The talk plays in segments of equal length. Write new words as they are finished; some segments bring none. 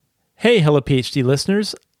Hey, Hello PhD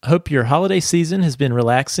listeners. Hope your holiday season has been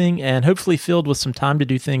relaxing and hopefully filled with some time to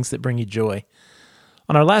do things that bring you joy.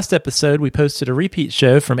 On our last episode, we posted a repeat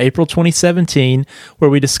show from April 2017 where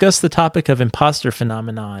we discussed the topic of impostor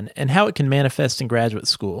phenomenon and how it can manifest in graduate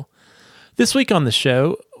school. This week on the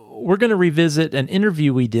show, we're going to revisit an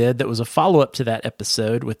interview we did that was a follow-up to that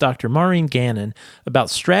episode with Dr. Maureen Gannon about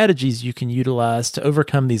strategies you can utilize to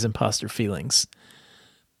overcome these imposter feelings.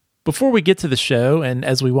 Before we get to the show, and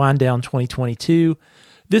as we wind down 2022,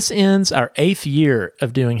 this ends our 8th year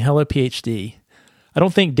of doing Hello PhD. I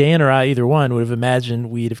don't think Dan or I, either one, would have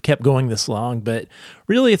imagined we'd have kept going this long, but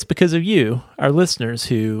really it's because of you, our listeners,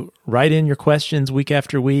 who write in your questions week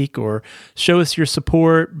after week or show us your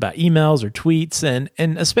support by emails or tweets, and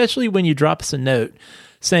especially when you drop us a note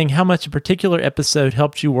saying how much a particular episode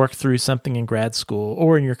helped you work through something in grad school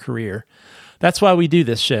or in your career. That's why we do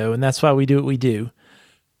this show, and that's why we do what we do.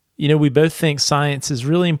 You know, we both think science is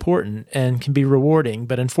really important and can be rewarding,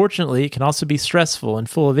 but unfortunately, it can also be stressful and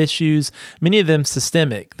full of issues, many of them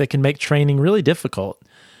systemic, that can make training really difficult.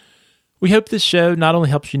 We hope this show not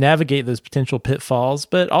only helps you navigate those potential pitfalls,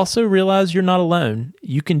 but also realize you're not alone.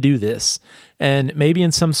 You can do this, and maybe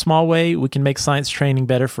in some small way, we can make science training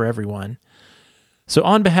better for everyone. So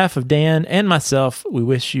on behalf of Dan and myself, we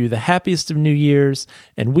wish you the happiest of New Year's,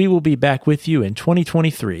 and we will be back with you in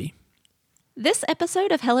 2023. This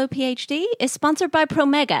episode of Hello PhD is sponsored by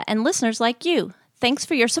Promega and listeners like you. Thanks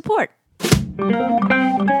for your support.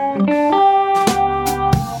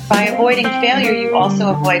 By avoiding failure, you also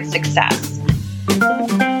avoid success.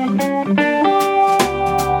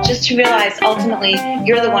 Just to realize, ultimately,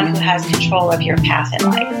 you're the one who has control of your path in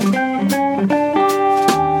life.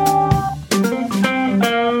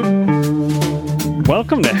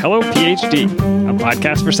 Welcome to Hello PhD, a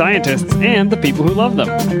podcast for scientists and the people who love them.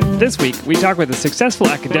 This week, we talk with a successful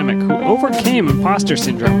academic who overcame imposter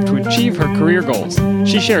syndrome to achieve her career goals.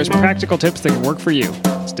 She shares practical tips that can work for you.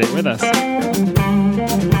 Stay with us.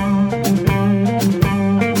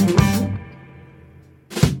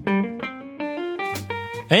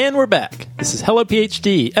 And we're back. This is Hello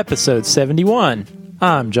PhD, episode 71.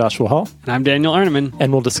 I'm Joshua Hall. And I'm Daniel Arneman.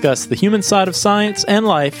 And we'll discuss the human side of science and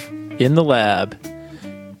life in the lab.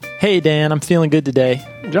 Hey, Dan, I'm feeling good today.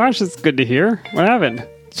 Josh, it's good to hear. What happened?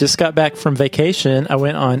 Just got back from vacation. I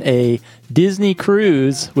went on a Disney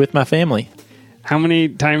cruise with my family. How many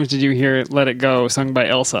times did you hear Let It Go sung by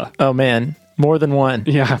Elsa? Oh, man, more than one.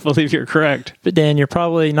 Yeah, I believe you're correct. But Dan, you're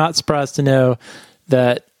probably not surprised to know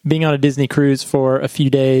that being on a Disney cruise for a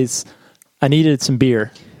few days, I needed some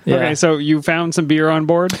beer. Yeah. Okay, so you found some beer on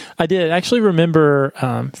board? I did. I actually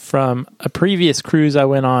remember from a previous cruise I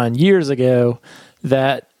went on years ago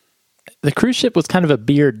that the cruise ship was kind of a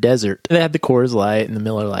beer desert. They had the Coors Light and the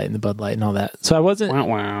Miller Lite and the Bud Light and all that. So I wasn't,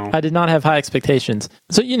 Wow. I did not have high expectations.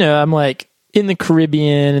 So, you know, I'm like in the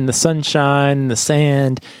Caribbean and the sunshine and the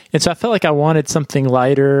sand. And so I felt like I wanted something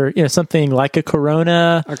lighter, you know, something like a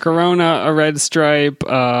Corona. A Corona, a Red Stripe,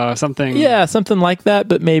 something. Yeah, something like that,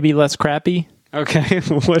 but maybe less crappy. Okay,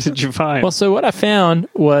 what did you find? Well, so what I found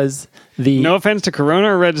was No offense to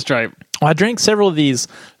Corona or Red Stripe. I drank several of these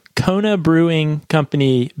Kona Brewing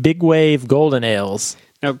Company Big Wave Golden Ales.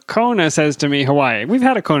 Now, Kona says to me Hawaii. We've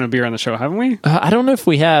had a Kona beer on the show, haven't we? I don't know if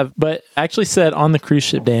we have, but I actually said on the cruise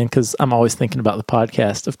ship, Dan, because I'm always thinking about the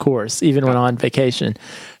podcast, of course, even when on vacation.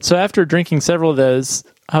 So after drinking several of those,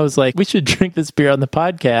 I was like, we should drink this beer on the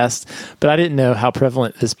podcast, but I didn't know how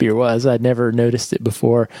prevalent this beer was. I'd never noticed it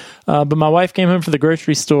before. But my wife came home from the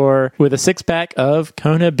grocery store with a 6-pack of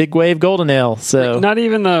Kona Big Wave Golden Ale. So not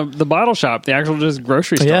even the bottle shop, the actual just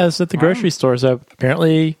grocery store. Yeah, it's at the grocery store, so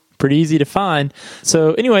apparently pretty easy to find.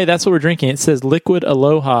 So anyway, that's what we're drinking. It says Liquid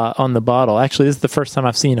Aloha on the bottle. Actually, this is the first time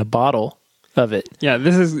I've seen a bottle of it. Yeah,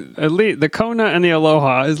 this is the Kona and the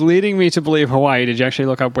Aloha is leading me to believe Hawaii. Did you actually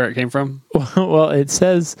look up where it came from? Well, it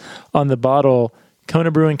says on the bottle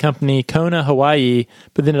Kona Brewing Company, Kona, Hawaii,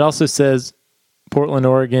 but then it also says Portland,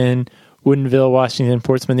 Oregon, Woodinville, Washington,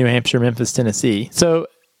 Portsmouth, New Hampshire, Memphis, Tennessee. So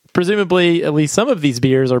presumably at least some of these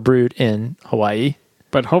beers are brewed in Hawaii.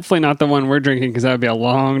 But hopefully not the one we're drinking, because that would be a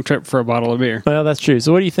long trip for a bottle of beer. Well, that's true.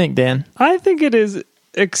 So what do you think, Dan? I think it is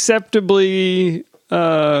acceptably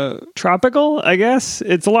tropical, I guess.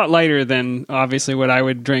 It's a lot lighter than obviously what I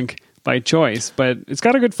would drink by choice, but it's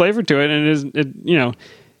got a good flavor to it, and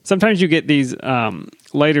sometimes you get these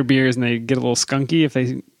lighter beers and they get a little skunky if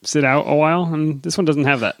they sit out a while, and this one doesn't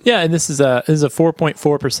have that. Yeah, and this is a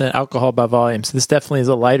 4.4% alcohol by volume, so this definitely is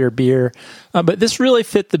a lighter beer. But this really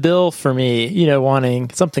fit the bill for me,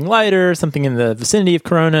 wanting something lighter, something in the vicinity of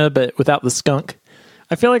Corona, but without the skunk.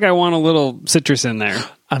 I feel like I want a little citrus in there.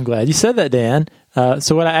 I'm glad you said that, Dan.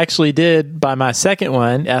 So what I actually did by my second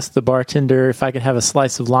one, asked the bartender if I could have a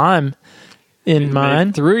slice of lime in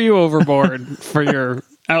mine. Threw you overboard for your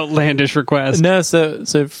outlandish request. No, so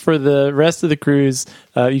for the rest of the cruise,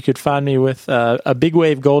 you could find me with a big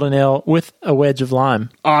wave golden ale with a wedge of lime.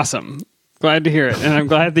 Awesome. Glad to hear it. And I'm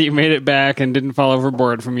glad that you made it back and didn't fall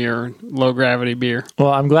overboard from your low gravity beer.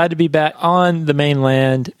 Well, I'm glad to be back on the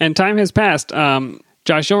mainland. And time has passed.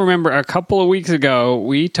 Josh, you'll remember a couple of weeks ago,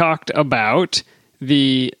 we talked about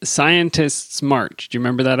the Scientists' March. Do you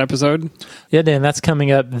remember that episode? Yeah, Dan, that's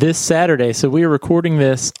coming up this Saturday. So we are recording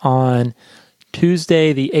this on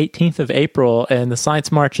Tuesday, the 18th of April, and the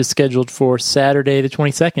Science March is scheduled for Saturday, the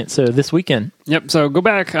 22nd, so this weekend. Yep, so go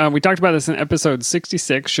back. We talked about this in episode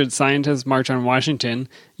 66, Should Scientists March on Washington?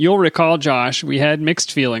 You'll recall, Josh, we had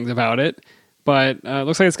mixed feelings about it, but it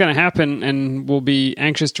looks like it's going to happen, and we'll be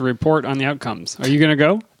anxious to report on the outcomes. Are you going to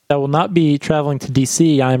go? I will not be traveling to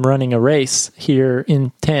D.C. I'm running a race here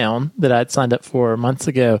in town that I'd signed up for months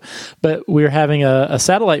ago, but we're having a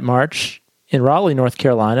satellite march in Raleigh, North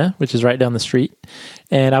Carolina, which is right down the street.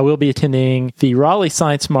 And I will be attending the Raleigh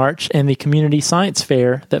Science March and the Community Science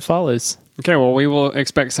Fair that follows. Okay, well, we will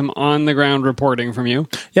expect some on-the-ground reporting from you.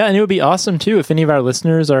 Yeah, and it would be awesome, too, if any of our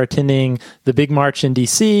listeners are attending the big march in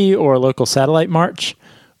D.C. or a local satellite march.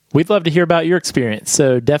 We'd love to hear about your experience,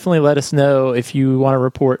 so definitely let us know if you want to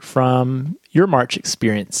report from your March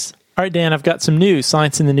experience. All right, Dan, I've got some news,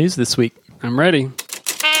 science in the news this week. I'm ready.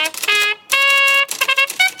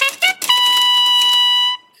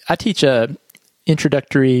 I teach a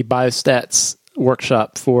introductory biostats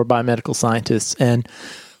workshop for biomedical scientists, and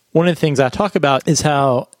one of the things I talk about is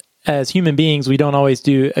how, as human beings, we don't always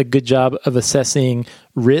do a good job of assessing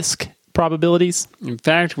risk probabilities. In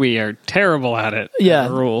fact, we are terrible at it. Yeah.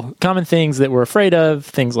 As a rule. Common things that we're afraid of,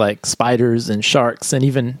 things like spiders and sharks, and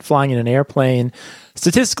even flying in an airplane.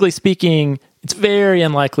 Statistically speaking, it's very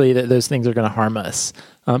unlikely that those things are going to harm us.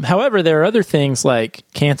 However, there are other things like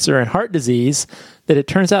cancer and heart disease that it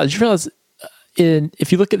turns out, did you realize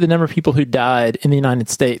if you look at the number of people who died in the United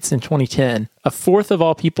States in 2010, a fourth of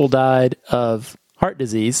all people died of heart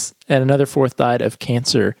disease and another fourth died of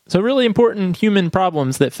cancer. So really important human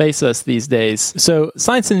problems that face us these days. So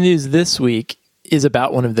Science in the News this week is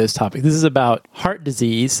about one of those topics. This is about heart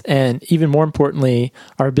disease and, even more importantly,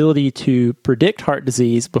 our ability to predict heart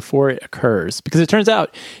disease before it occurs. Because it turns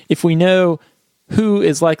out if we know who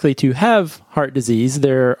is likely to have heart disease,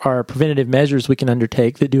 there are preventative measures we can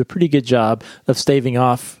undertake that do a pretty good job of staving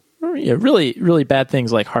off really, really bad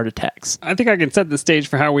things like heart attacks. I think I can set the stage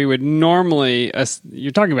for how we would normally,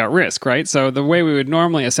 you're talking about risk, right? So the way we would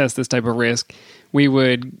normally assess this type of risk, we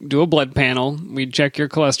would do a blood panel, we'd check your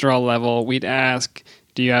cholesterol level, we'd ask,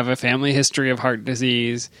 do you have a family history of heart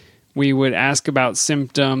disease? We would ask about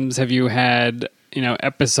symptoms. Have you had,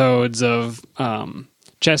 episodes of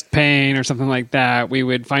chest pain or something like that? We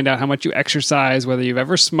would find out how much you exercise, whether you've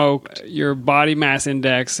ever smoked, your body mass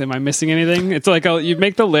index. Am I missing anything? It's like you'd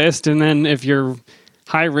make the list, and then if you're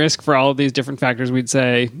high risk for all of these different factors, we'd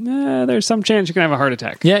say, there's some chance you can have a heart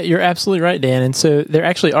attack. Yeah, you're absolutely right, Dan. And so there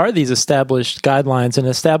actually are these established guidelines, an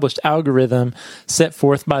established algorithm set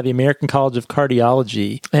forth by the American College of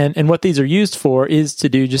Cardiology. And what these are used for is to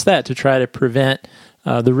do just that, to try to prevent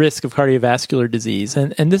the risk of cardiovascular disease.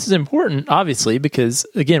 And this is important, obviously, because,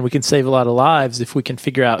 again, we can save a lot of lives if we can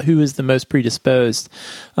figure out who is the most predisposed.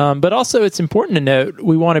 But also, it's important to note,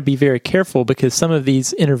 we want to be very careful because some of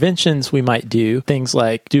these interventions we might do, things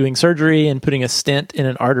like doing surgery and putting a stent in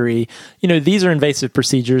an artery, these are invasive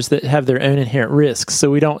procedures that have their own inherent risks. So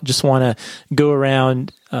we don't just want to go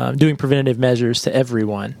around doing preventative measures to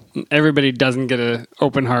everyone. Everybody doesn't get an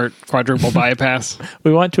open heart quadruple bypass.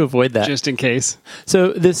 We want to avoid that. Just in case.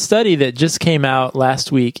 So this study that just came out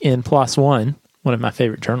last week in PLOS One, one of my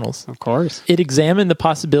favorite journals. Of course. It examined the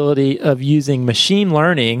possibility of using machine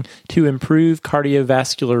learning to improve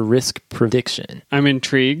cardiovascular risk prediction. I'm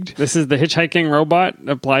intrigued. This is the hitchhiking robot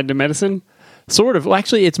applied to medicine? Sort of. Well,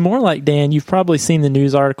 actually, it's more like, Dan, you've probably seen the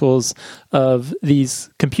news articles of these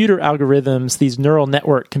computer algorithms, these neural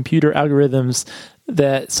network computer algorithms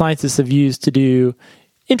that scientists have used to do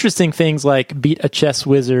interesting things like beat a chess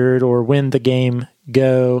wizard or win the game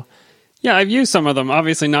Go. Yeah, I've used some of them,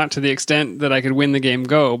 obviously not to the extent that I could win the game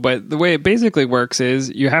Go, but the way it basically works is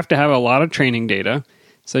you have to have a lot of training data.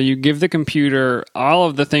 So you give the computer all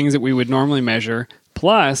of the things that we would normally measure,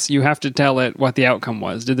 plus you have to tell it what the outcome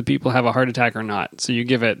was. Did the people have a heart attack or not? So you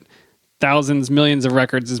give it thousands, millions of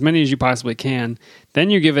records, as many as you possibly can.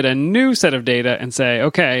 Then you give it a new set of data and say,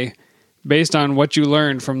 okay, based on what you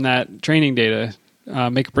learned from that training data,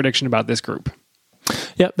 make a prediction about this group.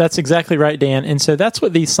 Yep, that's exactly right, Dan. And so that's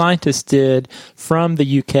what these scientists did from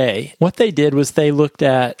the UK. What they did was they looked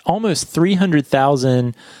at almost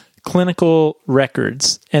 300,000 clinical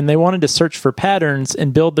records, and they wanted to search for patterns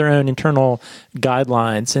and build their own internal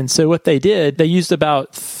guidelines. And so what they did, they used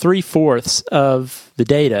about 3/4 of the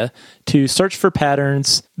data to search for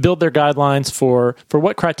patterns, build their guidelines for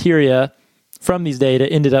what criteria from these data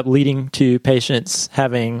ended up leading to patients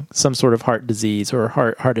having some sort of heart disease or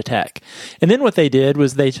heart attack. And then what they did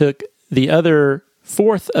was they took the other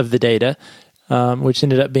fourth of the data, which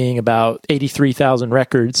ended up being about 83,000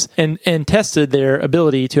 records, and tested their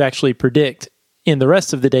ability to actually predict in the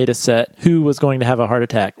rest of the data set who was going to have a heart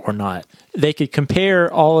attack or not. They could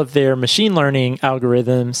compare all of their machine learning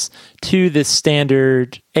algorithms to this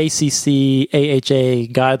standard ACC AHA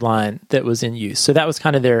guideline that was in use. So that was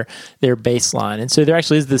kind of their baseline. And so there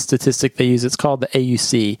actually is this statistic they use. It's called the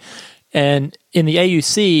AUC. And in the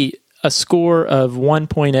AUC, a score of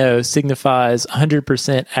 1.0 signifies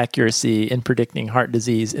 100% accuracy in predicting heart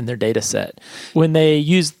disease in their data set. When they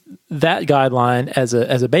used that guideline as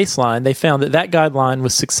a baseline, they found that guideline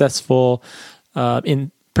was successful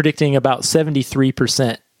in predicting about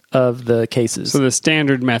 73% of the cases. So the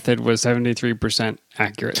standard method was 73%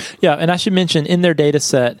 accurate. Yeah, and I should mention in their data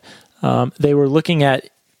set, they were looking at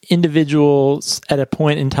individuals at a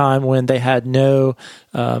point in time when they had no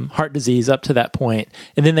heart disease up to that point.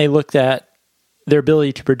 And then they looked at their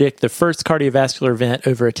ability to predict the first cardiovascular event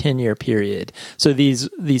over a 10-year period. So these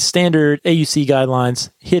standard AUC guidelines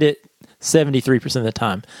hit it 73% of the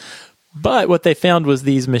time. But what they found was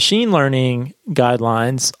these machine learning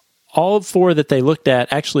guidelines, all four that they looked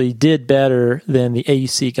at actually did better than the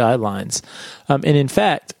AUC guidelines. And in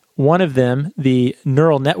fact, one of them, the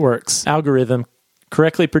neural networks algorithm,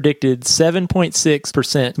 correctly predicted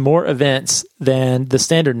 7.6% more events than the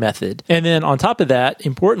standard method. And then on top of that,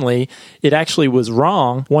 importantly, it actually was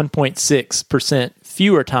wrong 1.6%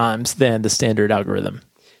 fewer times than the standard algorithm.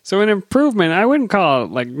 So an improvement, I wouldn't call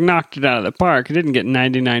it like knocked it out of the park. It didn't get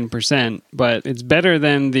 99%, but it's better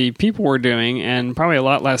than the people were doing and probably a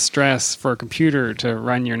lot less stress for a computer to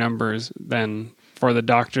run your numbers than for the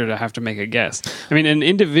doctor to have to make a guess. I mean, an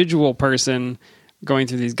individual person going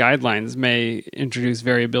through these guidelines may introduce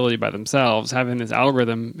variability by themselves. Having this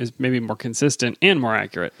algorithm is maybe more consistent and more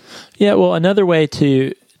accurate. Yeah, well, another way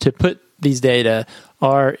to put these data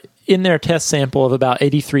are in their test sample of about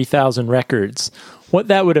 83,000 records. What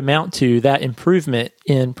that would amount to, that improvement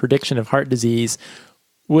in prediction of heart disease,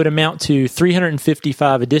 would amount to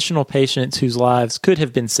 355 additional patients whose lives could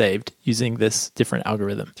have been saved using this different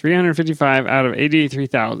algorithm. 355 out of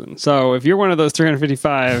 83,000. So if you're one of those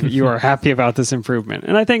 355, you are happy about this improvement.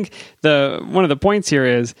 And I think one of the points here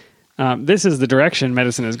is this is the direction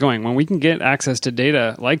medicine is going. When we can get access to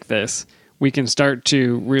data like this, we can start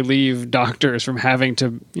to relieve doctors from having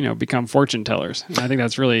to, become fortune tellers. And I think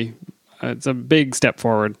that's really it's a big step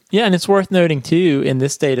forward. Yeah, and it's worth noting, too, in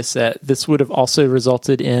this data set, this would have also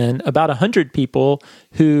resulted in about 100 people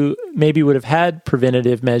who maybe would have had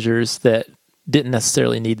preventative measures that didn't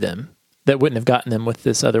necessarily need them, that wouldn't have gotten them with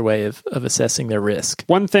this other way of assessing their risk.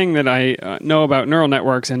 One thing that I know about neural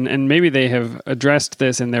networks, and maybe they have addressed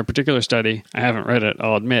this in their particular study, I haven't read it,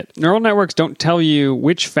 I'll admit. Neural networks don't tell you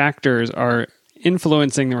which factors are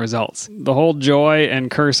influencing the results. The whole joy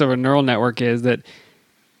and curse of a neural network is that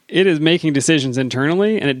it is making decisions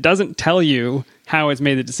internally, and it doesn't tell you how it's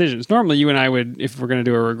made the decisions. Normally, you and I would, if we're going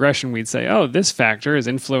to do a regression, we'd say, oh, this factor is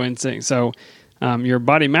influencing. So your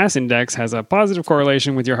body mass index has a positive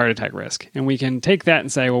correlation with your heart attack risk. And we can take that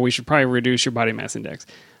and say, well, we should probably reduce your body mass index.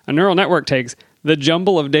 A neural network takes the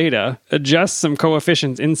jumble of data, adjusts some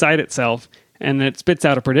coefficients inside itself, and it spits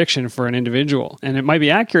out a prediction for an individual. And it might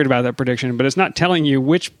be accurate about that prediction, but it's not telling you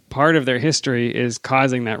which part of their history is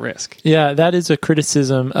causing that risk. Yeah, that is a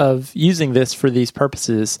criticism of using this for these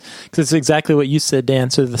purposes, because it's exactly what you said,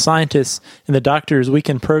 Dan. So the scientists and the doctors, we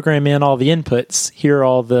can program in all the inputs, here are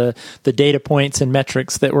all the data points and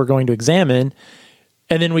metrics that we're going to examine,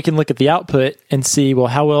 and then we can look at the output and see, well,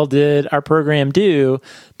 how well did our program do?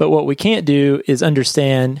 But what we can't do is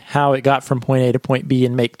understand how it got from point A to point B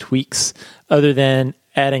and make tweaks other than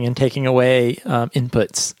adding and taking away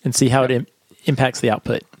inputs and see how it impacts the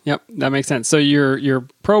output. Yep, that makes sense. So you're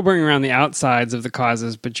probing around the outsides of the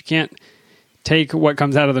causes, but you can't take what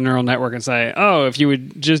comes out of the neural network and say, oh, if you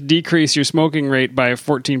would just decrease your smoking rate by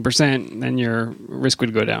 14%, then your risk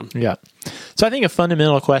would go down. Yeah. So I think a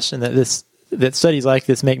fundamental question that studies like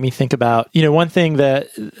this make me think about, one thing that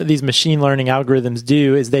these machine learning algorithms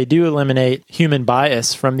do is they do eliminate human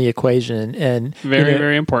bias from the equation. And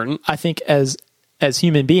very important. I think as as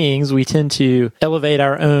human beings, we tend to elevate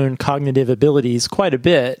our own cognitive abilities quite a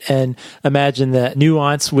bit and imagine that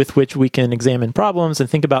nuance with which we can examine problems and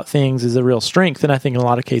think about things is a real strength. And I think in a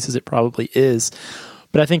lot of cases it probably is.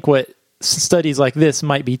 But I think what studies like this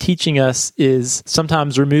might be teaching us is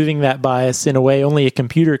sometimes removing that bias in a way only a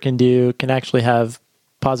computer can do can actually have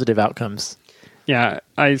positive outcomes. Yeah,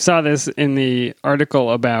 I saw this in the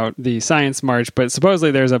article about the Science March, but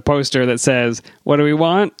supposedly there's a poster that says, what do we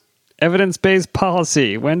want? Evidence-based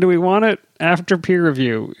policy. When do we want it? After peer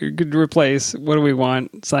review. You could replace, what do we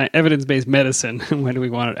want? Evidence-based medicine. When do we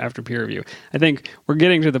want it? After peer review. I think we're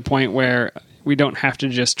getting to the point where we don't have to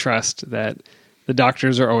just trust that the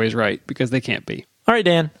doctors are always right, because they can't be. All right,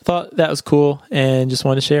 Dan. Thought that was cool and just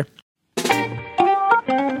wanted to share.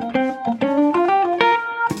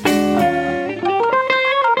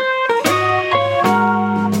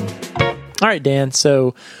 All right, Dan.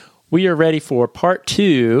 So we are ready for part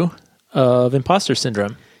 2 of imposter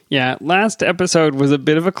syndrome. Yeah, last episode was a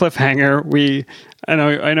bit of a cliffhanger.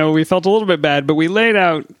 I know we felt a little bit bad, but we laid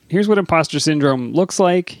out, here's what imposter syndrome looks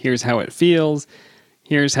like, here's how it feels,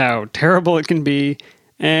 here's how terrible it can be,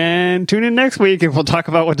 and tune in next week and we'll talk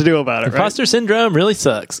about what to do about it. Imposter syndrome really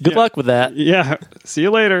sucks. Good luck with that. Yeah, see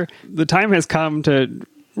you later. The time has come to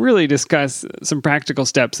really discuss some practical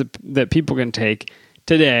steps that people can take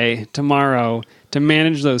today, tomorrow, to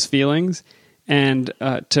manage those feelings and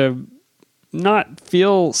to not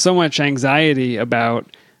feel so much anxiety about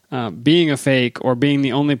being a fake or being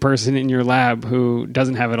the only person in your lab who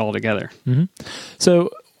doesn't have it all together. Mm-hmm. So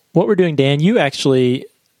what we're doing, Dan, you actually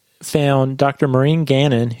found Dr. Maureen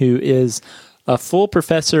Gannon, who is a full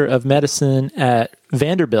professor of medicine at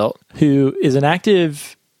Vanderbilt, who is an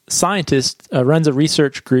active scientist, runs a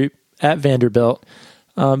research group at Vanderbilt.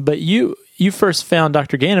 But you first found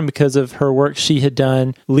Dr. Gannon because of her work she had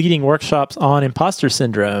done leading workshops on imposter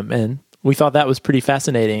syndrome, and we thought that was pretty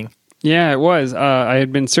fascinating. Yeah, it was. I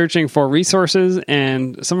had been searching for resources,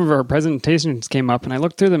 and some of her presentations came up, and I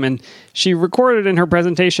looked through them, and she recorded in her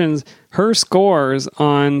presentations her scores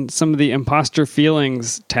on some of the imposter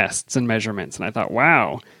feelings tests and measurements. And I thought,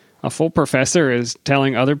 wow, a full professor is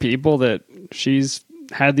telling other people that she's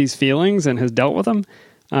had these feelings and has dealt with them.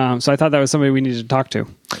 So I thought that was somebody we needed to talk to.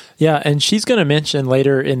 Yeah, and she's going to mention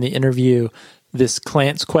later in the interview this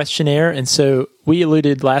Clance questionnaire. And so we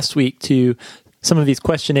alluded last week to some of these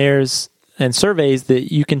questionnaires and surveys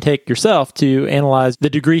that you can take yourself to analyze the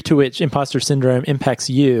degree to which imposter syndrome impacts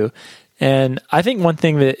you. And I think one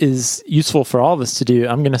thing that is useful for all of us to do,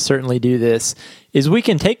 I'm going to certainly do this, is we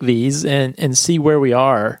can take these and see where we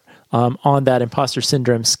are on that imposter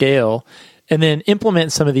syndrome scale, and then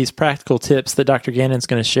implement some of these practical tips that Dr. Gannon's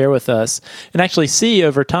going to share with us, and actually see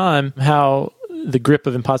over time how the grip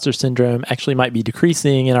of imposter syndrome actually might be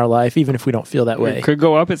decreasing in our life, even if we don't feel that way. It could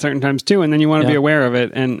go up at certain times too, and then you want to be aware of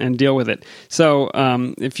it and deal with it. So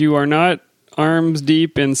if you are not arms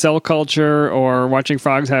deep in cell culture or watching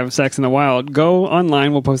frogs have sex in the wild, go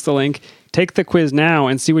online. We'll post the link. Take the quiz now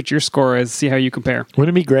and see what your score is, see how you compare.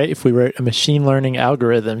 Wouldn't it be great if we wrote a machine learning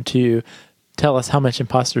algorithm to tell us how much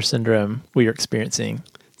imposter syndrome we are experiencing?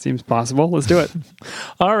 Seems possible. Let's do it.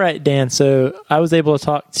 All right, Dan. So I was able to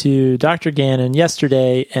talk to Dr. Gannon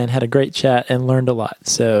yesterday and had a great chat and learned a lot.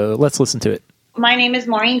 So let's listen to it. My name is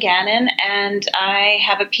Maureen Gannon, and I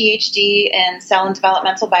have a PhD in cell and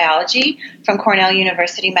developmental biology from Cornell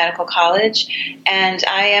University Medical College. And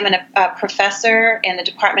I am a professor in the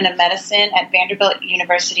Department of Medicine at Vanderbilt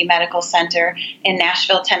University Medical Center in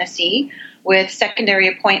Nashville, Tennessee, with secondary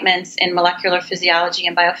appointments in molecular physiology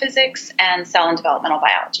and biophysics and cell and developmental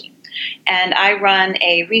biology. And I run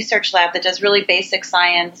a research lab that does really basic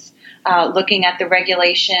science, looking at the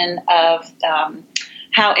regulation of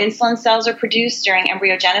how insulin cells are produced during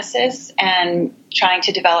embryogenesis and trying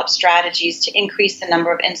to develop strategies to increase the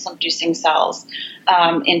number of insulin-producing cells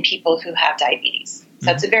in people who have diabetes.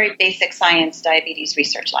 So it's a very basic science diabetes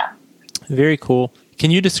research lab. Very cool. Can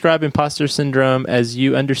you describe imposter syndrome as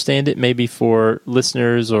you understand it, maybe for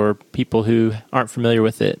listeners or people who aren't familiar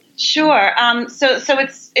with it? Sure. So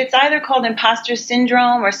it's either called imposter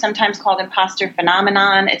syndrome or sometimes called imposter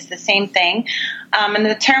phenomenon. It's the same thing. And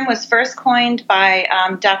the term was first coined by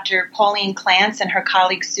Dr. Pauline Clance and her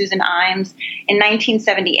colleague Susan Imes in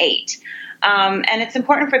 1978. And it's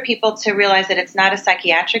important for people to realize that it's not a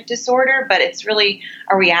psychiatric disorder, but it's really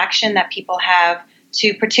a reaction that people have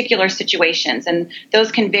to particular situations. And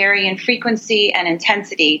those can vary in frequency and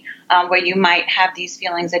intensity, where you might have these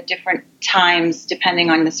feelings at different times depending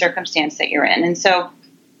on the circumstance that you're in. And so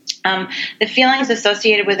the feelings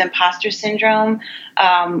associated with imposter syndrome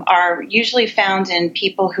are usually found in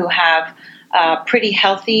people who have pretty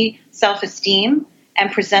healthy self-esteem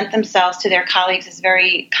and present themselves to their colleagues as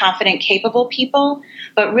very confident, capable people,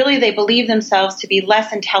 but really they believe themselves to be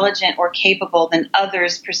less intelligent or capable than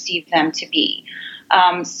others perceive them to be.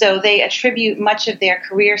 So they attribute much of their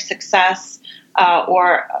career success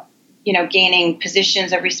or gaining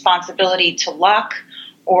positions of responsibility to luck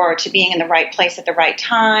or to being in the right place at the right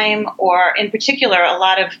time, or in particular, a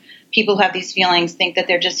lot of people who have these feelings think that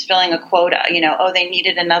they're just filling a quota, they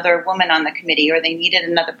needed another woman on the committee, or they needed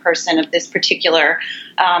another person of this particular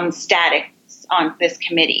status on this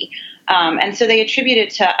committee. And so they attribute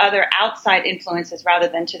it to other outside influences rather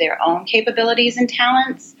than to their own capabilities and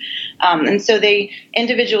talents. And so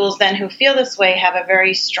individuals then who feel this way have a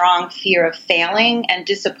very strong fear of failing and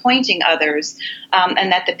disappointing others,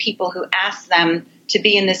 and that the people who ask them to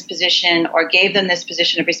be in this position or gave them this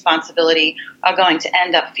position of responsibility are going to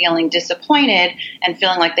end up feeling disappointed and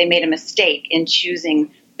feeling like they made a mistake in choosing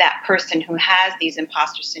that person who has these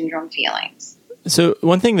imposter syndrome feelings. So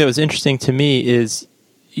one thing that was interesting to me is,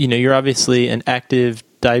 you're obviously an active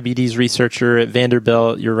diabetes researcher at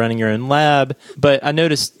Vanderbilt. You're running your own lab, but I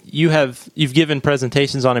noticed you've given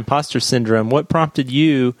presentations on imposter syndrome. What prompted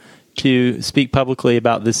you to speak publicly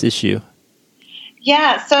about this issue?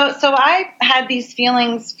 Yeah, so I had these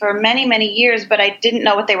feelings for many, many years, but I didn't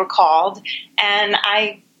know what they were called, and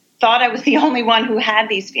I thought I was the only one who had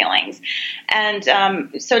these feelings. And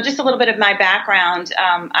so just a little bit of my background.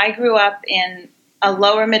 I grew up in a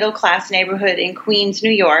lower middle class neighborhood in Queens,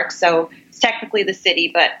 New York, so it's technically the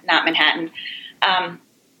city, but not Manhattan.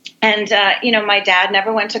 My dad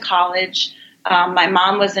never went to college. My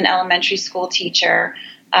mom was an elementary school teacher.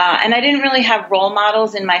 And I didn't really have role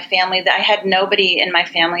models in my family. I had nobody in my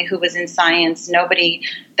family who was in science, nobody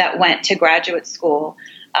that went to graduate school.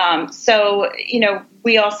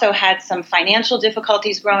 We also had some financial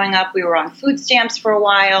difficulties growing up. We were on food stamps for a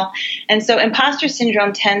while. And so imposter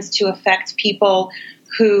syndrome tends to affect people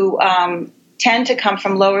who tend to come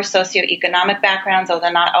from lower socioeconomic backgrounds, although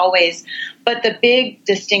not always. But the big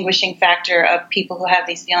distinguishing factor of people who have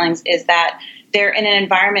these feelings is that they're in an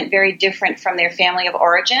environment very different from their family of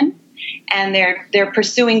origin, and they're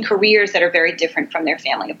pursuing careers that are very different from their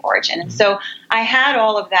family of origin. And so I had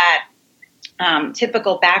all of that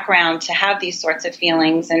typical background to have these sorts of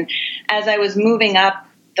feelings. And as I was moving up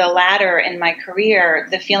the ladder in my career,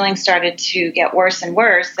 the feelings started to get worse and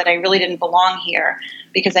worse that I really didn't belong here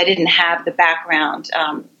because I didn't have the background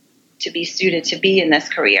to be suited to be in this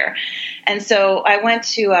career. And so I went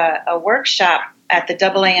to a workshop at the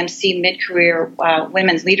AAMC Mid-Career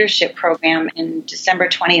Women's Leadership Program in December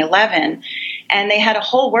 2011, and they had a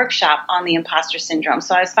whole workshop on the imposter syndrome.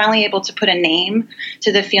 So I was finally able to put a name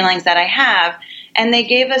to the feelings that I have, and they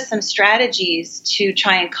gave us some strategies to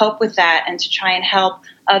try and cope with that and to try and help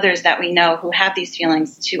others that we know who have these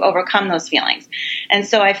feelings to overcome those feelings. And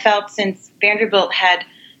so I felt, since Vanderbilt had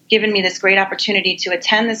given me this great opportunity to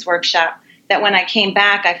attend this workshop, that when I came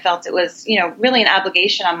back, I felt it was, really an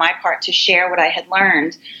obligation on my part to share what I had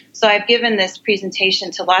learned. So I've given this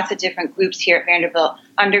presentation to lots of different groups here at Vanderbilt,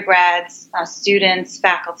 undergrads, students,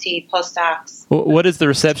 faculty, postdocs. What has the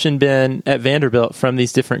reception been at Vanderbilt from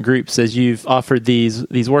these different groups as you've offered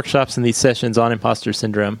these workshops and these sessions on imposter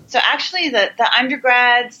syndrome? So actually the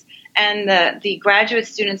undergrads and the graduate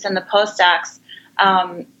students and the postdocs,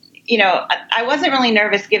 I wasn't really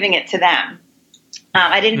nervous giving it to them.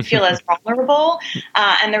 I didn't feel as vulnerable,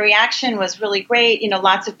 and the reaction was really great.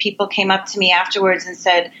 Lots of people came up to me afterwards and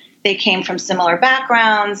said they came from similar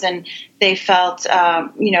backgrounds, and they felt,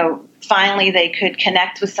 finally they could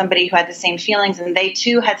connect with somebody who had the same feelings, and they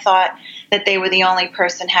too had thought that they were the only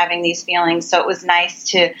person having these feelings. So it was nice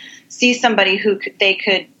to see somebody who they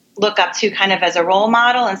could look up to kind of as a role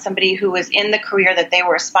model, and somebody who was in the career that they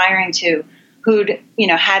were aspiring to, who'd,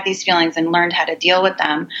 had these feelings and learned how to deal with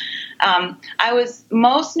them. I was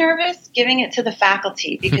most nervous giving it to the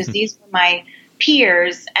faculty because these were my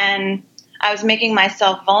peers, and I was making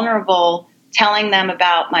myself vulnerable, telling them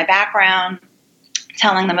about my background,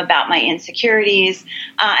 telling them about my insecurities,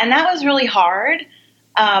 and that was really hard.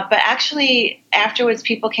 But actually, afterwards,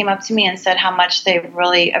 people came up to me and said how much they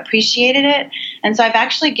really appreciated it. And so I've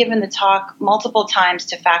actually given the talk multiple times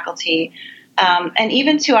to faculty, and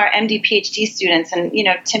even to our MD, PhD students. And,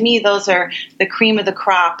 to me, those are the cream of the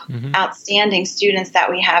crop, outstanding students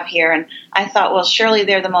that we have here. And I thought, well, surely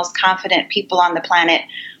they're the most confident people on the planet.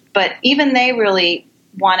 But even they really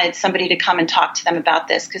wanted somebody to come and talk to them about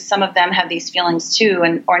this, because some of them have these feelings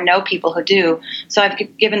too, or know people who do. So I've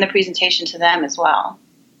given the presentation to them as well.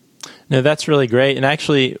 No, that's really great. And I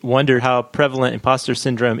actually wonder how prevalent imposter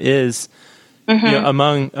syndrome is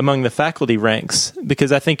among the faculty ranks,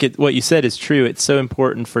 because I think what you said is true. It's so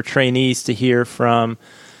important for trainees to hear from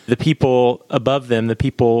the people above them, the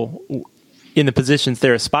people in the positions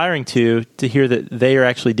they're aspiring to hear that they are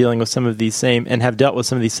actually dealing with some of these same and have dealt with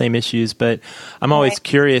some of these same issues. But I'm always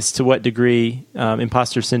curious to what degree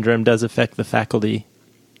imposter syndrome does affect the faculty.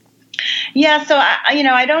 Yeah, so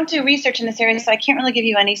I don't do research in this area, so I can't really give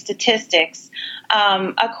you any statistics.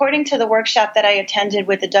 According to the workshop that I attended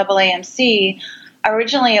with the AAMC,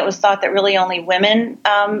 originally it was thought that really only women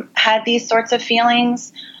had these sorts of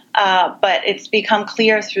feelings, but it's become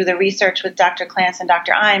clear through the research with Dr. Clance and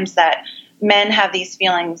Dr. Imes that men have these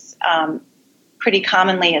feelings pretty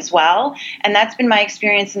commonly as well. And that's been my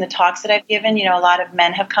experience in the talks that I've given. A lot of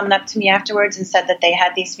men have come up to me afterwards and said that they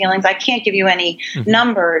had these feelings. I can't give you any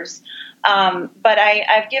numbers, but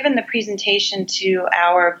I've given the presentation to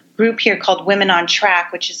our group here called Women on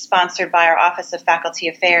Track, which is sponsored by our Office of Faculty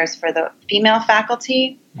Affairs for the female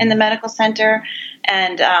faculty in the medical center.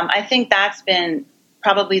 And I think that's been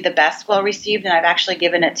probably the best well received, and I've actually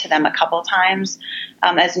given it to them a couple times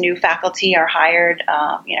as new faculty are hired.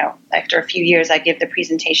 After a few years, I give the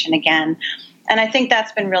presentation again, and I think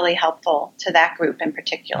that's been really helpful to that group in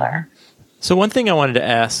particular. So one thing I wanted to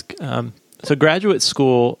ask, so graduate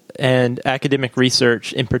school and academic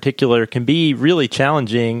research in particular can be really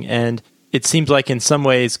challenging, and it seems like in some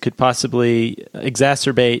ways could possibly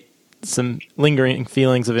exacerbate some lingering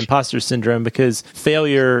feelings of imposter syndrome because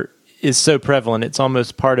failure is so prevalent. It's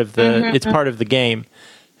almost part of the it's part of the game.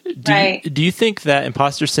 Do you think that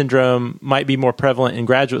imposter syndrome might be more prevalent in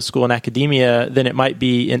graduate school and academia than it might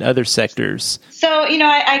be in other sectors? So,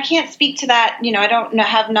 I can't speak to that. I don't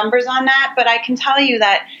have numbers on that, but I can tell you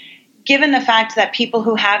that given the fact that people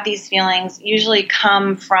who have these feelings usually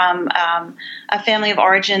come from a family of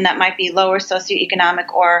origin that might be lower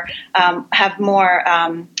socioeconomic or have more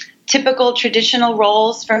typical traditional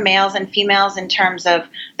roles for males and females in terms of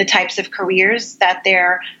the types of careers that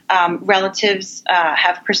their relatives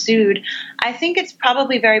have pursued, I think it's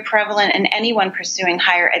probably very prevalent in anyone pursuing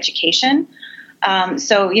higher education.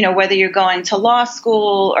 So, whether you're going to law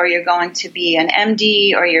school or you're going to be an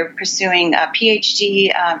MD or you're pursuing a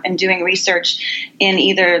PhD and doing research in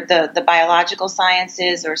either the biological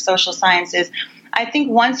sciences or social sciences, I think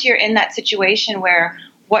once you're in that situation where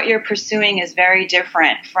what you're pursuing is very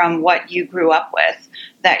different from what you grew up with,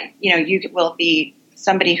 that, you will be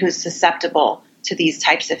somebody who's susceptible to these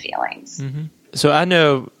types of feelings. Mm-hmm. So I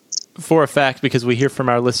know for a fact, because we hear from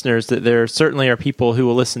our listeners, that there certainly are people who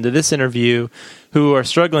will listen to this interview who are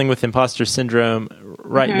struggling with imposter syndrome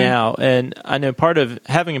right now. And I know part of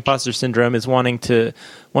having imposter syndrome is wanting to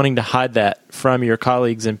hide that from your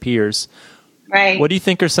colleagues and peers. Right. What do you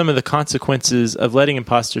think are some of the consequences of letting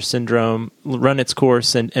imposter syndrome run its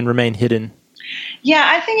course and remain hidden? Yeah,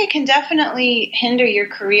 I think it can definitely hinder your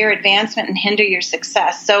career advancement and hinder your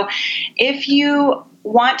success. So if you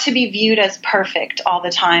want to be viewed as perfect all the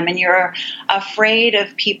time and you're afraid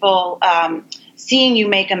of people seeing you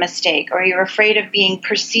make a mistake, or you're afraid of being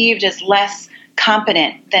perceived as less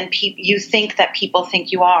competent than you think that people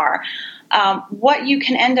think you are, what you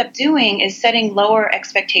can end up doing is setting lower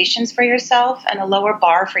expectations for yourself and a lower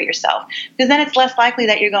bar for yourself, because then it's less likely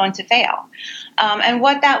that you're going to fail. And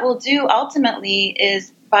what that will do ultimately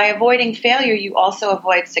is, by avoiding failure, you also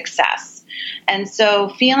avoid success. And so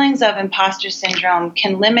feelings of imposter syndrome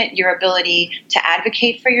can limit your ability to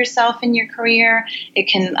advocate for yourself in your career. It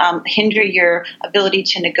can hinder your ability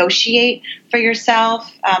to negotiate for yourself,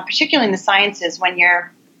 particularly in the sciences when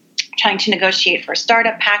you're trying to negotiate for a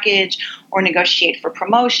startup package or negotiate for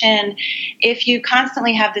promotion. If you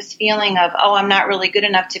constantly have this feeling of, oh, I'm not really good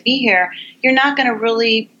enough to be here, you're not going to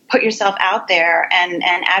really put yourself out there and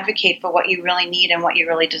advocate for what you really need and what you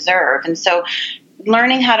really deserve. And so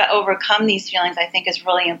learning how to overcome these feelings, I think, is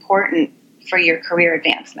really important for your career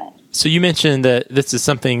advancement. So you mentioned that this is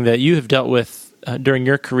something that you have dealt with during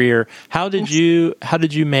your career. How did you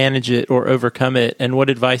manage it or overcome it? And what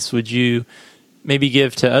advice would you maybe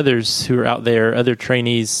give to others who are out there, other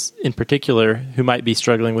trainees in particular, who might be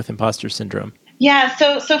struggling with imposter syndrome? Yeah,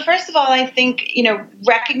 so first of all, I think,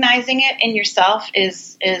 recognizing it in yourself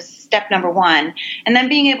is step number one. And then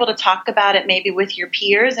being able to talk about it maybe with your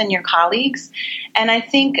peers and your colleagues. And I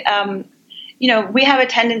think, we have a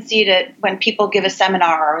tendency to, when people give a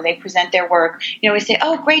seminar or they present their work, we say,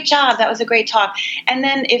 oh, great job, that was a great talk. And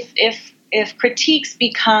then if critiques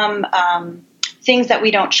become things that we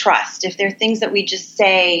don't trust, if they're things that we just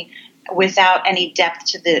say without any depth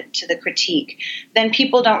to the critique, then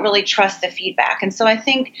people don't really trust the feedback. And so I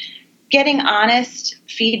think getting honest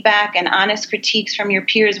feedback and honest critiques from your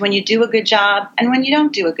peers when you do a good job and when you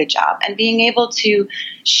don't do a good job, and being able to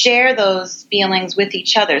share those feelings with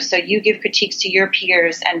each other. So you give critiques to your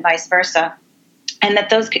peers and vice versa. and that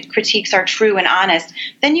those critiques are true and honest,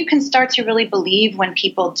 then you can start to really believe when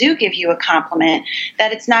people do give you a compliment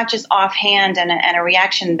that it's not just offhand and a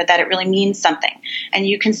reaction, but that it really means something. And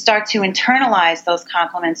you can start to internalize those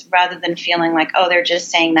compliments rather than feeling like, oh, they're just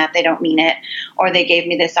saying that, they don't mean it, or they gave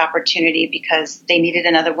me this opportunity because they needed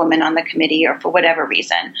another woman on the committee or for whatever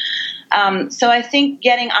reason. So I think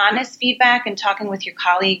getting honest feedback and talking with your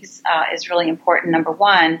colleagues is really important, number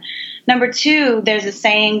one. Number two, there's a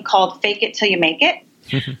saying called fake it till you make it.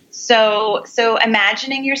 So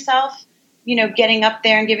imagining yourself, getting up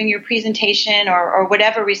there and giving your presentation or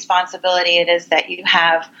whatever responsibility it is that you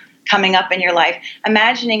have coming up in your life,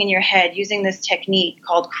 imagining in your head using this technique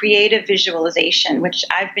called creative visualization, which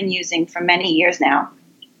I've been using for many years now,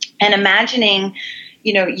 and imagining,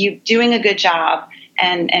 you doing a good job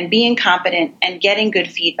and being competent and getting good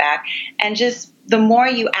feedback. And just the more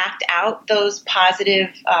you act out those positive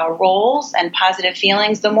roles and positive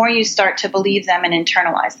feelings, the more you start to believe them and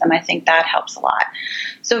internalize them. I think that helps a lot.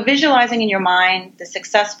 So visualizing in your mind the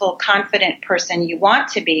successful, confident person you want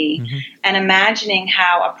to be, and imagining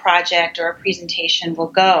how a project or a presentation will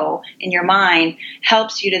go in your mind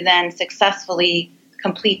helps you to then successfully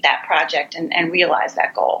complete that project and realize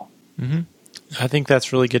that goal. I think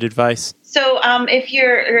that's really good advice. So if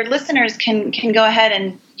your listeners can go ahead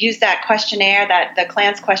and use that questionnaire, the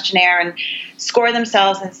Clance questionnaire, and score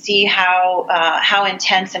themselves and see how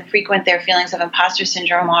intense and frequent their feelings of imposter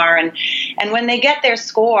syndrome are. And when they get their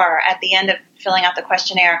score at the end of filling out the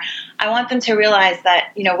questionnaire, I want them to realize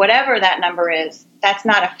that, whatever that number is, that's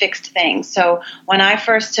not a fixed thing. So when I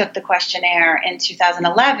first took the questionnaire in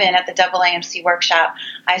 2011 at the AAMC workshop,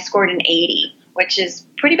 I scored an 80, which is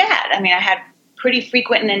pretty bad. I mean, I had pretty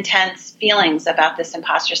frequent and intense feelings about this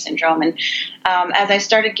imposter syndrome. And as I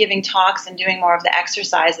started giving talks and doing more of the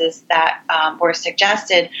exercises that were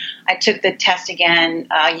suggested, I took the test again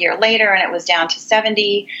a year later, and it was down to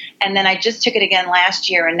 70. And then I just took it again last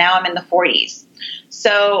year, and now I'm in the 40s.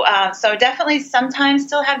 So definitely sometimes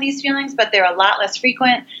still have these feelings, but they're a lot less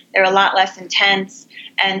frequent. They're a lot less intense.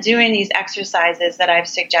 And doing these exercises that I've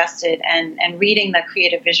suggested and reading the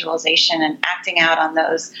creative visualization and acting out on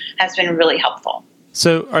those has been really helpful.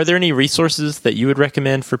 So are there any resources that you would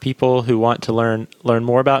recommend for people who want to learn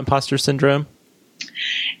more about imposter syndrome?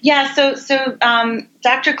 Yeah, so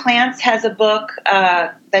Dr. Clance has a book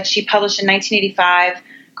that she published in 1985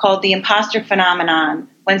 called The Imposter Phenomenon,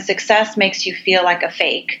 When Success Makes You Feel Like a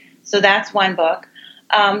Fake. So that's one book.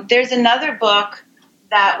 There's another book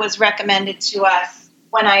that was recommended to us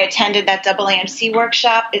when I attended that AAMC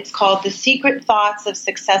workshop. It's called The Secret Thoughts of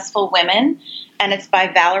Successful Women, and it's by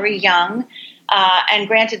Valerie Young. And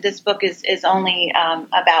granted, this book is only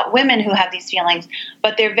about women who have these feelings,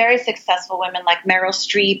 but they're very successful women like Meryl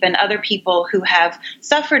Streep and other people who have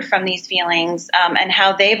suffered from these feelings and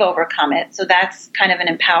how they've overcome it. So that's kind of an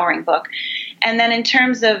empowering book. And then in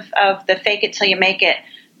terms of the Fake It Till You Make It,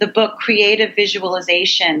 the book Creative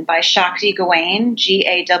Visualization by Shakti Gawain,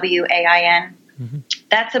 Gawain.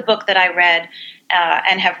 That's a book that I read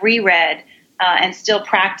and have reread and still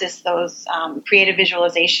practice those creative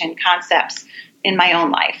visualization concepts in my own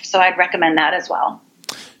life. So I'd recommend that as well.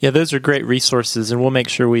 Yeah, those are great resources, and we'll make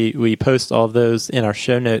sure we post all of those in our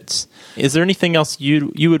show notes. Is there anything else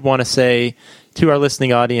you would want to say to our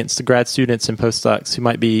listening audience, to grad students and postdocs who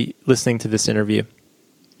might be listening to this interview?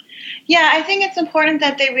 Yeah, I think it's important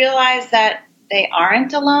that they realize that they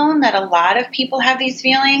aren't alone, that a lot of people have these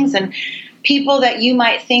feelings, and people that you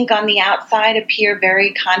might think on the outside appear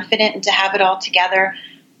very confident and to have it all together,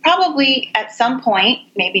 probably at some point,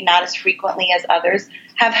 maybe not as frequently as others,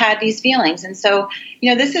 have had these feelings. And so,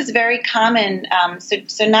 this is very common,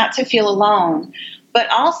 so not to feel alone. But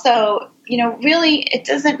also, really, it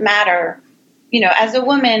doesn't matter. As a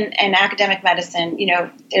woman in academic medicine,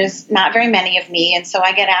 there's not very many of me, and so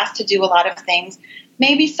I get asked to do a lot of things.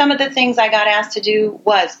 Maybe some of the things I got asked to do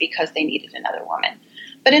was because they needed another woman.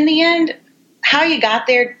 But in the end, how you got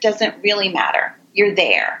there doesn't really matter. You're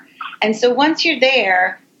there. And so once you're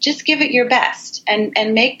there, just give it your best and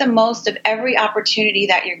make the most of every opportunity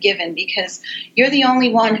that you're given, because you're the only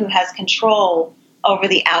one who has control over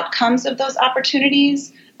the outcomes of those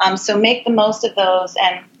opportunities. So make the most of those,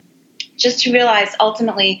 and just to realize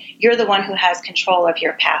ultimately you're the one who has control of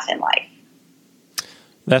your path in life.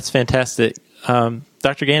 That's fantastic.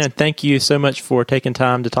 Dr. Gannon, thank you so much for taking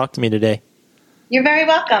time to talk to me today. You're very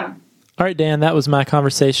welcome. All right, Dan, that was my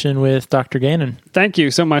conversation with Dr. Gannon. Thank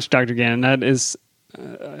you so much, Dr. Gannon. That is,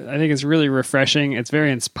 I think it's really refreshing. It's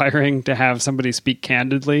very inspiring to have somebody speak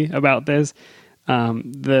candidly about this.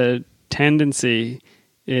 The tendency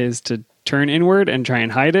is to turn inward and try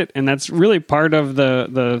and hide it, and that's really part of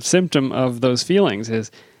the symptom of those feelings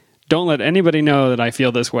is don't let anybody know that I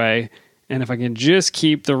feel this way. And if I can just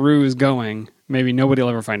keep the ruse going, maybe nobody will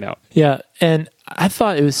ever find out. Yeah. And I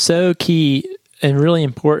thought it was so key and really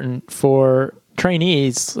important for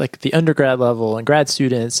trainees, like the undergrad level and grad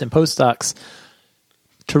students and postdocs,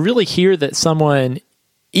 to really hear that someone,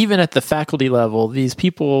 even at the faculty level, these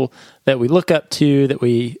people that we look up to, that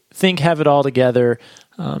we think have it all together,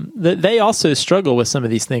 that they also struggle with some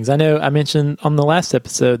of these things. I know I mentioned on the last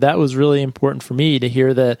episode, that was really important for me to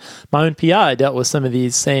hear that my own PI dealt with some of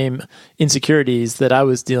these same insecurities that I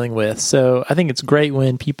was dealing with. So I think it's great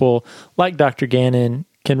when people like Dr. Gannon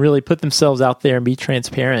can really put themselves out there and be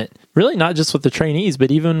transparent, really not just with the trainees,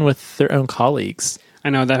 but even with their own colleagues.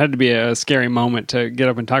 I know that had to be a scary moment to get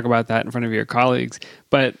up and talk about that in front of your colleagues,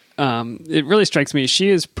 but it really strikes me she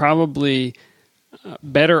is probably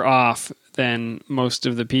better off than most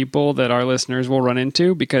of the people that our listeners will run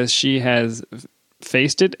into, because she has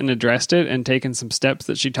faced it and addressed it and taken some steps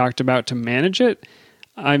that she talked about to manage it.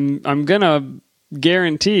 I'm gonna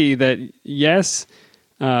guarantee that yes,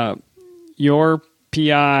 your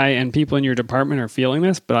PI and people in your department are feeling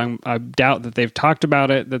this, but I doubt that they've talked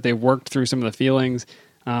about it, that they've worked through some of the feelings.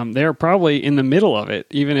 They're probably in the middle of it,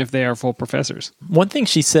 even if they are full professors. One thing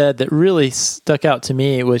she said that really stuck out to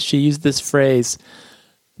me was she used this phrase,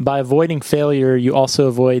 by avoiding failure, you also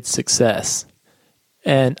avoid success.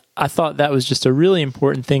 And I thought that was just a really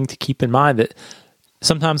important thing to keep in mind, that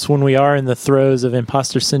sometimes when we are in the throes of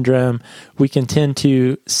imposter syndrome, we can tend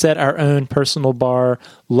to set our own personal bar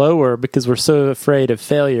lower because we're so afraid of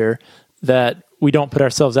failure that we don't put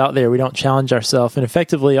ourselves out there, we don't challenge ourselves, and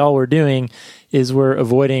effectively all we're doing is we're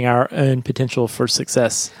avoiding our own potential for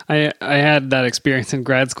success. I had that experience in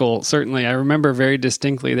grad school, certainly. I remember very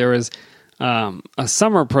distinctly there was a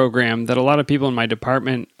summer program that a lot of people in my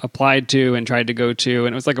department applied to and tried to go to,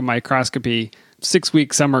 and it was like a microscopy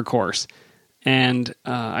 6-week summer course. And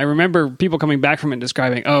I remember people coming back from it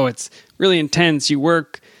describing, oh, it's really intense. You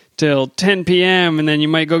work till 10 p.m. and then you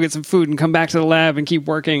might go get some food and come back to the lab and keep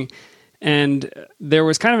working. And there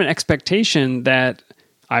was kind of an expectation that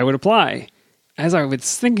I would apply. As I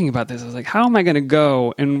was thinking about this, I was like, how am I going to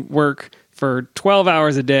go and work for 12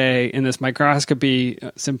 hours a day in this microscopy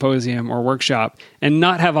symposium or workshop and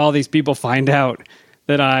not have all these people find out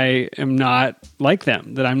that I am not like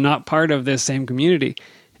them, that I'm not part of this same community?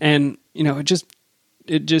 And, you know, it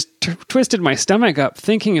just twisted my stomach up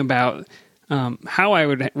thinking about how I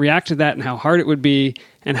would react to that and how hard it would be,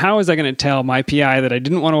 and how was I going to tell my PI that I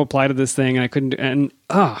didn't want to apply to this thing and I couldn't, and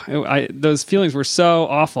those feelings were so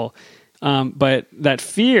awful. But that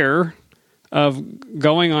fear of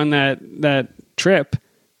going on that trip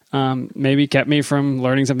maybe kept me from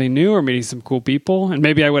learning something new or meeting some cool people, and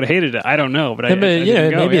maybe I would have hated it. I don't know, but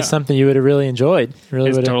maybe it's something you would have really enjoyed.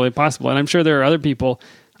 It's totally possible, and I'm sure there are other people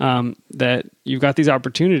that you've got these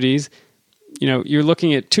opportunities. You know, you're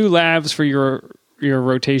looking at 2 labs for your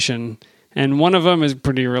rotation, and one of them is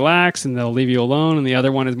pretty relaxed and they'll leave you alone, and the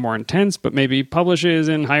other one is more intense, but maybe publishes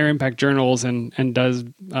in higher impact journals and does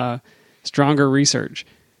stronger research.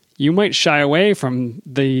 You might shy away from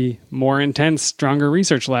the more intense, stronger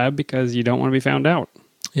research lab because you don't want to be found out.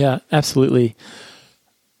 Yeah, absolutely.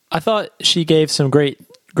 I thought she gave some great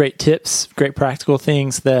tips, great practical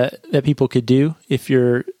things that people could do if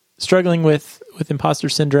you're struggling with imposter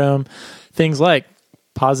syndrome. Things like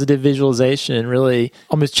positive visualization, really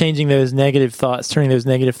almost changing those negative thoughts, turning those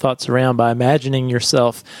negative thoughts around by imagining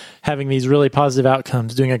yourself having these really positive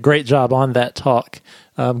outcomes, doing a great job on that talk,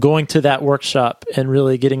 going to that workshop and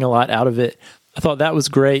really getting a lot out of it. I thought that was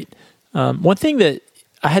great. One thing that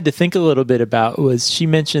I had to think a little bit about was she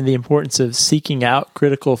mentioned the importance of seeking out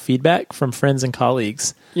critical feedback from friends and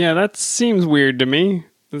colleagues. Yeah, that seems weird to me.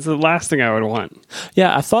 That's the last thing I would want.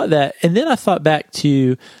 Yeah, I thought that. And then I thought back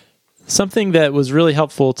to something that was really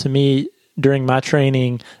helpful to me during my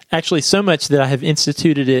training, actually so much that I have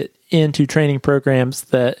instituted it into training programs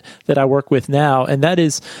that I work with now, and that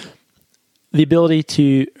is the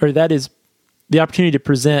opportunity to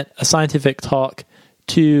present a scientific talk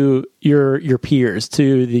to your peers,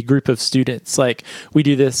 to the group of students. Like we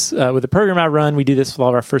do this with the program I run, we do this with all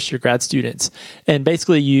of our first year grad students. And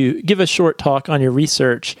basically you give a short talk on your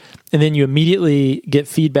research, and then you immediately get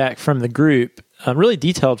feedback from the group, really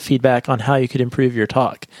detailed feedback on how you could improve your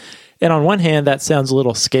talk. And on one hand, that sounds a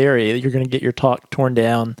little scary that you're going to get your talk torn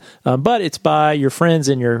down, but it's by your friends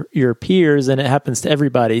and your peers, and it happens to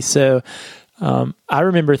everybody. So I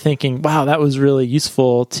remember thinking, wow, that was really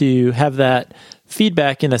useful to have that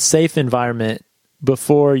feedback in a safe environment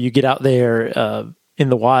before you get out there in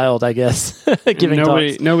the wild, I guess, giving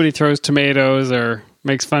talks. Nobody throws tomatoes or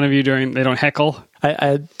makes fun of you they don't heckle.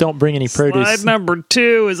 I don't bring any produce. Slide number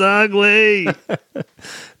 2 is ugly.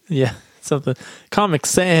 Yeah, something. Comic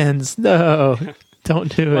Sans. No,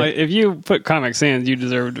 don't do Well, it. if you put Comic Sans, you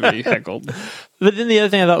deserve to be heckled. But then the other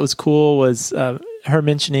thing I thought was cool was her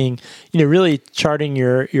mentioning, really charting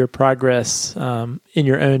your progress in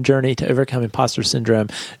your own journey to overcome imposter syndrome.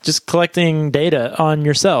 Just collecting data on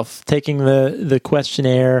yourself, taking the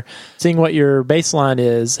questionnaire, seeing what your baseline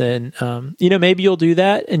is, and maybe you'll do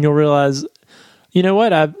that and you'll realize, you know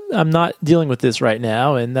what, I'm not dealing with this right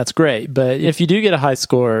now, and that's great. But if you do get a high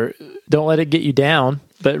score, don't let it get you down,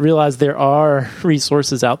 but realize there are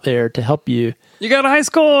resources out there to help you. You got a high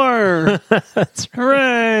score!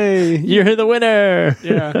 Hooray! You're the winner!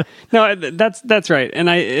 Yeah. No, that's right. And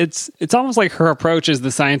it's almost like her approach is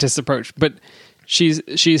the scientist's approach, but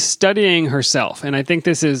she's studying herself. And I think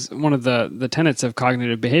this is one of the tenets of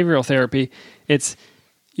cognitive behavioral therapy. It's,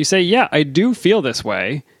 you say, yeah, I do feel this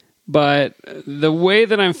way, but the way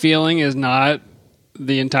that I'm feeling is not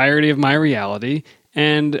the entirety of my reality,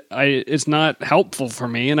 and it's not helpful for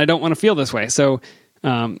me, and I don't want to feel this way. So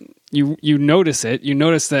you notice it. You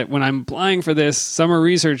notice that when I'm applying for this summer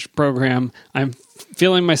research program, I'm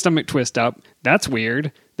feeling my stomach twist up. That's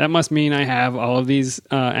weird. That must mean I have all of these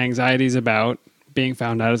anxieties about being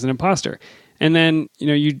found out as an imposter. And then,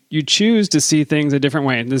 you choose to see things a different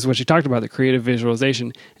way. And this is what you talked about, the creative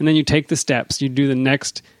visualization. And then you take the steps. You do the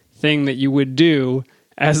next thing that you would do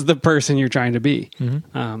as the person you're trying to be.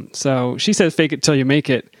 Mm-hmm. So she says, fake it till you make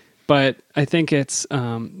it. But I think it's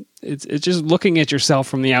just looking at yourself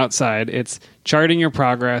from the outside. It's charting your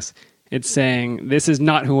progress. It's saying, this is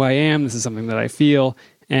not who I am. This is something that I feel,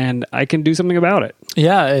 and I can do something about it.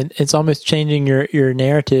 Yeah, and it's almost changing your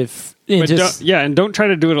narrative. And don't try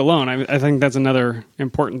to do it alone. I think that's another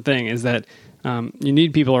important thing, is that you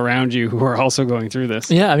need people around you who are also going through this.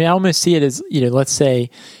 Yeah, I almost see it as, let's say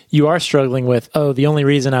you are struggling with, the only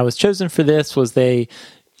reason I was chosen for this was they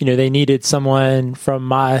needed someone from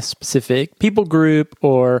my specific people group,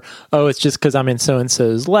 or, it's just because I'm in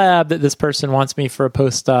so-and-so's lab that this person wants me for a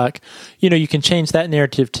postdoc. You can change that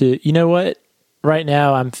narrative to, you know what, right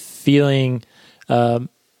now I'm feeling, I'm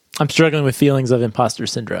struggling with feelings of imposter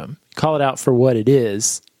syndrome. Call it out for what it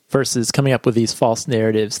is versus coming up with these false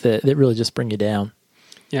narratives that really just bring you down.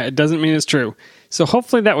 Yeah, it doesn't mean it's true. So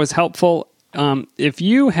hopefully that was helpful. If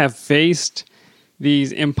you have faced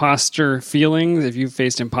these imposter feelings, if you've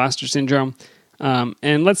faced imposter syndrome,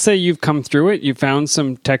 and let's say you've come through it, you found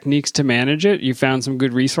some techniques to manage it, you found some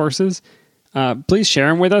good resources, please share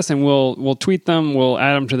them with us, and we'll tweet them, we'll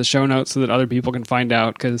add them to the show notes so that other people can find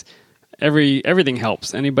out, because everything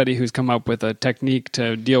helps. Anybody who's come up with a technique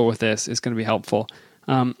to deal with this is going to be helpful.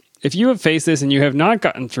 If you have faced this and you have not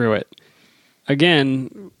gotten through it,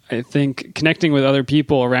 again, I think connecting with other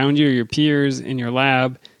people around you, your peers in your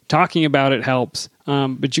lab, talking about it helps.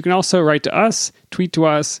 But you can also write to us, tweet to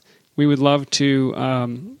us. We would love to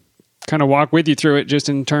kind of walk with you through it, just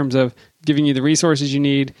in terms of giving you the resources you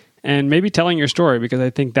need and maybe telling your story, because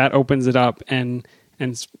I think that opens it up and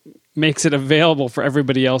makes it available for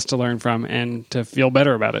everybody else to learn from and to feel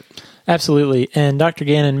better about it. Absolutely. And Dr.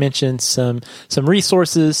 Gannon mentioned some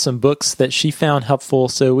resources, some books that she found helpful.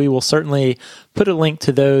 So we will certainly put a link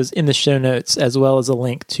to those in the show notes, as well as a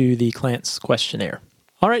link to the Clance questionnaire.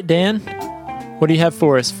 All right, Dan, what do you have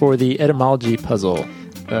for us for the etymology puzzle?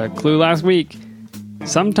 The clue last week.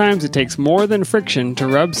 Sometimes it takes more than friction to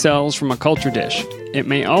rub cells from a culture dish. It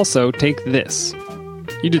may also take this.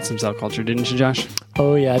 You did some cell culture, didn't you, Josh?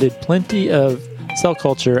 Oh, yeah, I did plenty of cell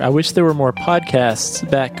culture. I wish there were more podcasts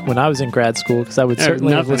back when I was in grad school, because I would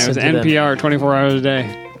certainly have listened to them. It was NPR 24 hours a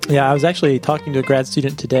day. Yeah, I was actually talking to a grad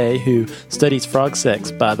student today who studies frog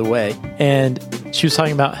sex, by the way, and she was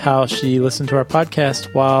talking about how she listened to our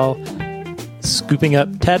podcast while scooping up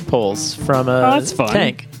tadpoles from a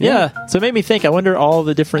tank. Yeah. So it made me think, I wonder all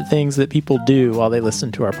the different things that people do while they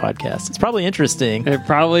listen to our podcast. It's probably interesting. It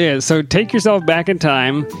probably is. So take yourself back in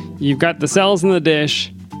time. You've got the cells in the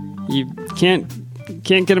dish. You can't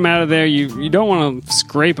get them out of there. You don't want to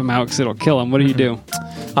scrape them out because it'll kill them. What do you do?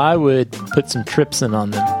 I would put some trypsin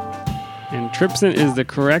on them. And trypsin is the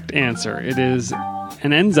correct answer. It is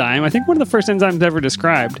an enzyme, I think one of the first enzymes ever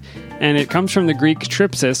described, and it comes from the Greek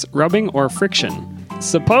trypsis, rubbing or friction.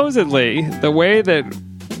 Supposedly, the way that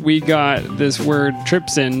we got this word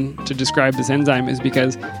trypsin to describe this enzyme is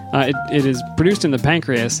because it is produced in the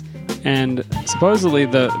pancreas, and supposedly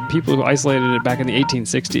the people who isolated it back in the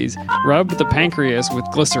 1860s rubbed the pancreas with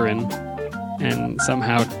glycerin, and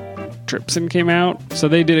somehow trypsin came out. So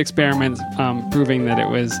they did experiments proving that it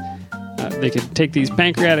was they could take these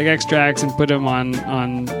pancreatic extracts and put them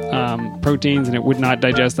on proteins, and it would not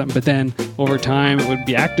digest them. But then over time, it would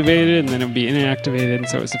be activated, and then it would be inactivated. And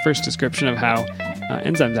so it's the first description of how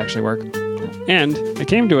enzymes actually work. And I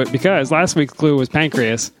came to it because last week's clue was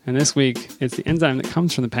pancreas, and this week it's the enzyme that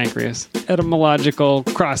comes from the pancreas. Etymological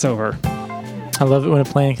crossover. I love it when a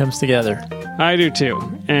plan comes together. I do too.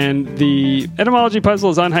 And the etymology puzzle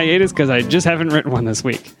is on hiatus because I just haven't written one this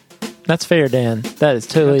week. That's fair, Dan. That is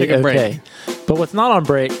totally Take a okay. But what's not on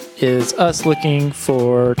break is us looking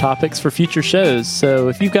for topics for future shows. So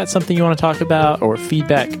if you've got something you want to talk about or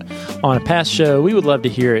feedback on a past show, we would love to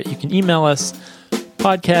hear it. You can email us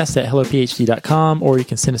podcast@hellophd.com, or you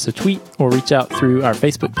can send us a tweet or reach out through our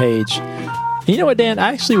Facebook page. And you know what, Dan?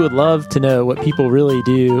 I actually would love to know what people really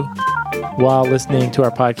do while listening to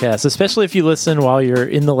our podcast, especially if you listen while you're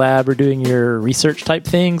in the lab or doing your research type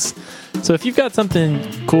things. So if you've got something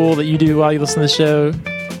cool that you do while you listen to the show,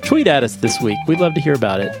 tweet at us this week. We'd love to hear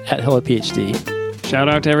about it at HelloPhD. Shout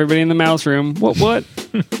out to everybody in the mouse room. What?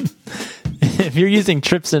 If you're using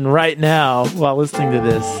Trypsin right now while listening to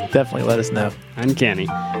this, definitely let us know. Uncanny.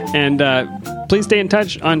 And please stay in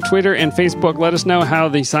touch on Twitter and Facebook. Let us know how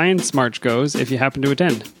the Science March goes if you happen to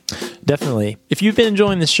attend. Definitely. If you've been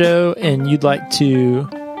enjoying the show and you'd like to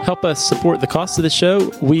help us support the cost of the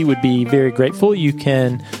show, we would be very grateful. You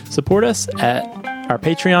can support us at our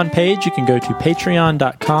Patreon page. You can go to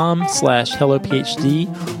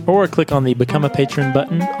patreon.com/HelloPhD or click on the Become a Patron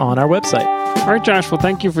button on our website. All right, Josh. Well,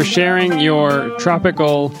 thank you for sharing your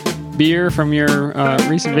tropical beer from your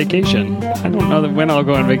recent vacation. I don't know when I'll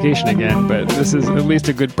go on vacation again, but this is at least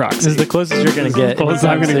a good proxy. This is the closest you're going to get. Closest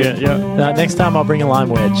I'm going to get, yeah. Next time I'll bring a lime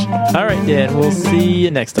wedge. All right, Dan. We'll see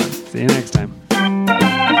you next time. See you next time.